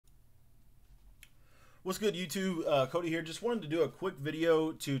What's good, YouTube? Cody here. Just wanted to do a quick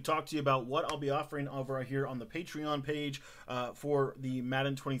video to talk to you about what I'll be offering over here on the Patreon page for the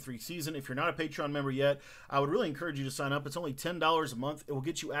Madden 23 season. If you're not a Patreon member yet, I would really encourage you to sign up. It's only $10 a month. It will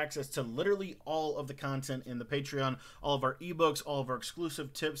get you access to literally all of the content in the Patreon, all of our ebooks, all of our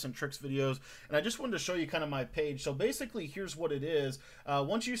exclusive tips and tricks videos. And I just wanted to show you kind of my page. So basically, here's what it is.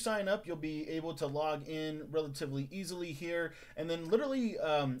 Once you sign up, you'll be able to log in relatively easily here. And then literally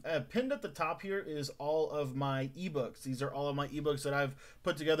pinned at the top here is all of my ebooks. These are all of my ebooks that I've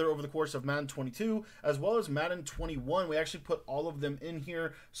put together over the course of Madden 22 as well as Madden 21. We actually put all of them in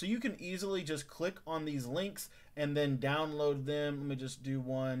here so you can easily just click on these links and then download them. Let me just do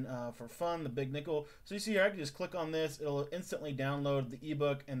one for fun, the big nickel. So you see here, I can just click on this. It'll instantly download the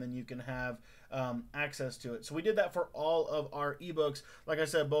ebook and then you can have access to it. So we did that for all of our ebooks, like I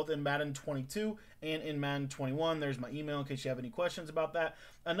said, both in Madden 22 and in Madden 21. There's my email in case you have any questions about that.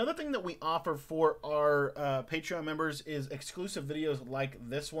 Another thing that we offer for our Patreon members is exclusive videos like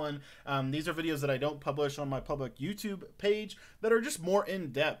this one. These are videos that I don't publish on my public YouTube page that are just more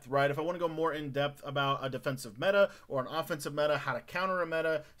in-depth, right? If I want to go more in-depth about a defensive meta or an offensive meta, how to counter a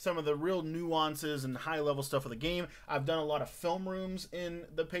meta, some of the real nuances and high-level stuff of the game. I've done a lot of film rooms in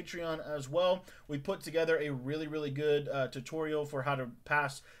the Patreon as well. We put together a really good tutorial for how to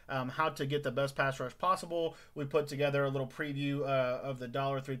pass, how to get the best pass rush possible. We put together a little preview of the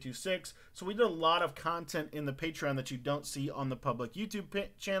 $326. So we did a lot of content in the Patreon that you don't see on the public YouTube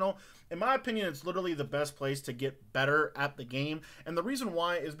channel. In my opinion, it's literally the best place to get better at the game. And the reason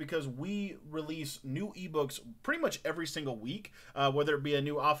why is because we release new ebooks pretty much every single week, whether it be a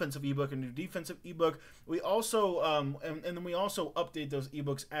new offensive ebook, a new defensive ebook. We also, and then we also update those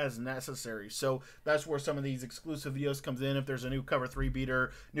ebooks as necessary. So that's where some of these exclusive videos comes in. If there's a new cover 3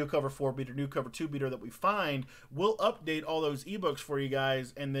 beater, new cover 4 beater, new cover 2 beater that we find, we'll update all those ebooks for you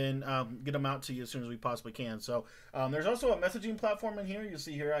guys and then get them out to you as soon as we possibly can. So there's also a messaging platform in here. You'll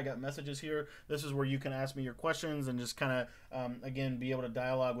see here I got messages here. This is where you can ask me your questions and just kind of again be able to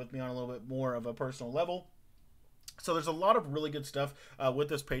dialogue with me on a little bit more of a personal level. So there's a lot of really good stuff with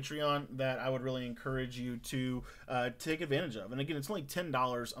this Patreon that I would really encourage you to take advantage of. And again, it's only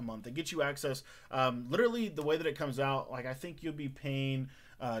 $10 a month. It gets you access. Literally, the way that it comes out, like I think you'll be paying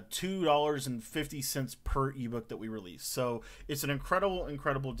 $2.50 per ebook that we release. So it's an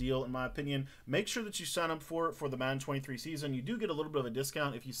incredible deal in my opinion. Make sure that you sign up for it for the Madden 23 season. You do get a little bit of a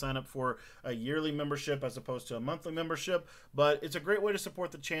discount if you sign up for a yearly membership as opposed to a monthly membership, but it's a great way to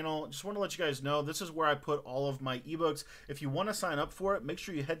support the channel. Just want to let you guys know this is where I put all of my ebooks. If you want to sign up for it, make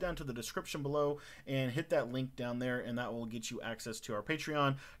sure you head down to the description below and hit that link down there, and that will get you access to our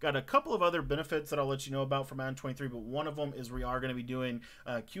Patreon. Got a couple of other benefits that I'll let you know about for Madden 23, but one of them is we are going to be doing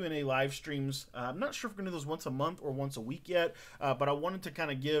Q&A live streams. I'm not sure if we're going to do those once a month or once a week yet, but I wanted to kind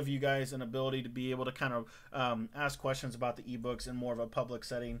of give you guys an ability to be able to kind of ask questions about the ebooks in more of a public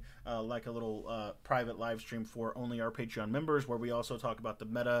setting, like a little private live stream for only our Patreon members, where we also talk about the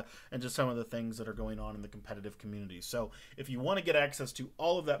meta and just some of the things that are going on in the competitive community. So if you want to get access to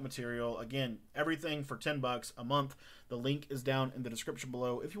all of that material, again, everything for $10 a month, the link is down in the description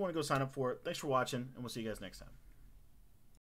below if you want to go sign up for it. Thanks for watching, and we'll see you guys next time.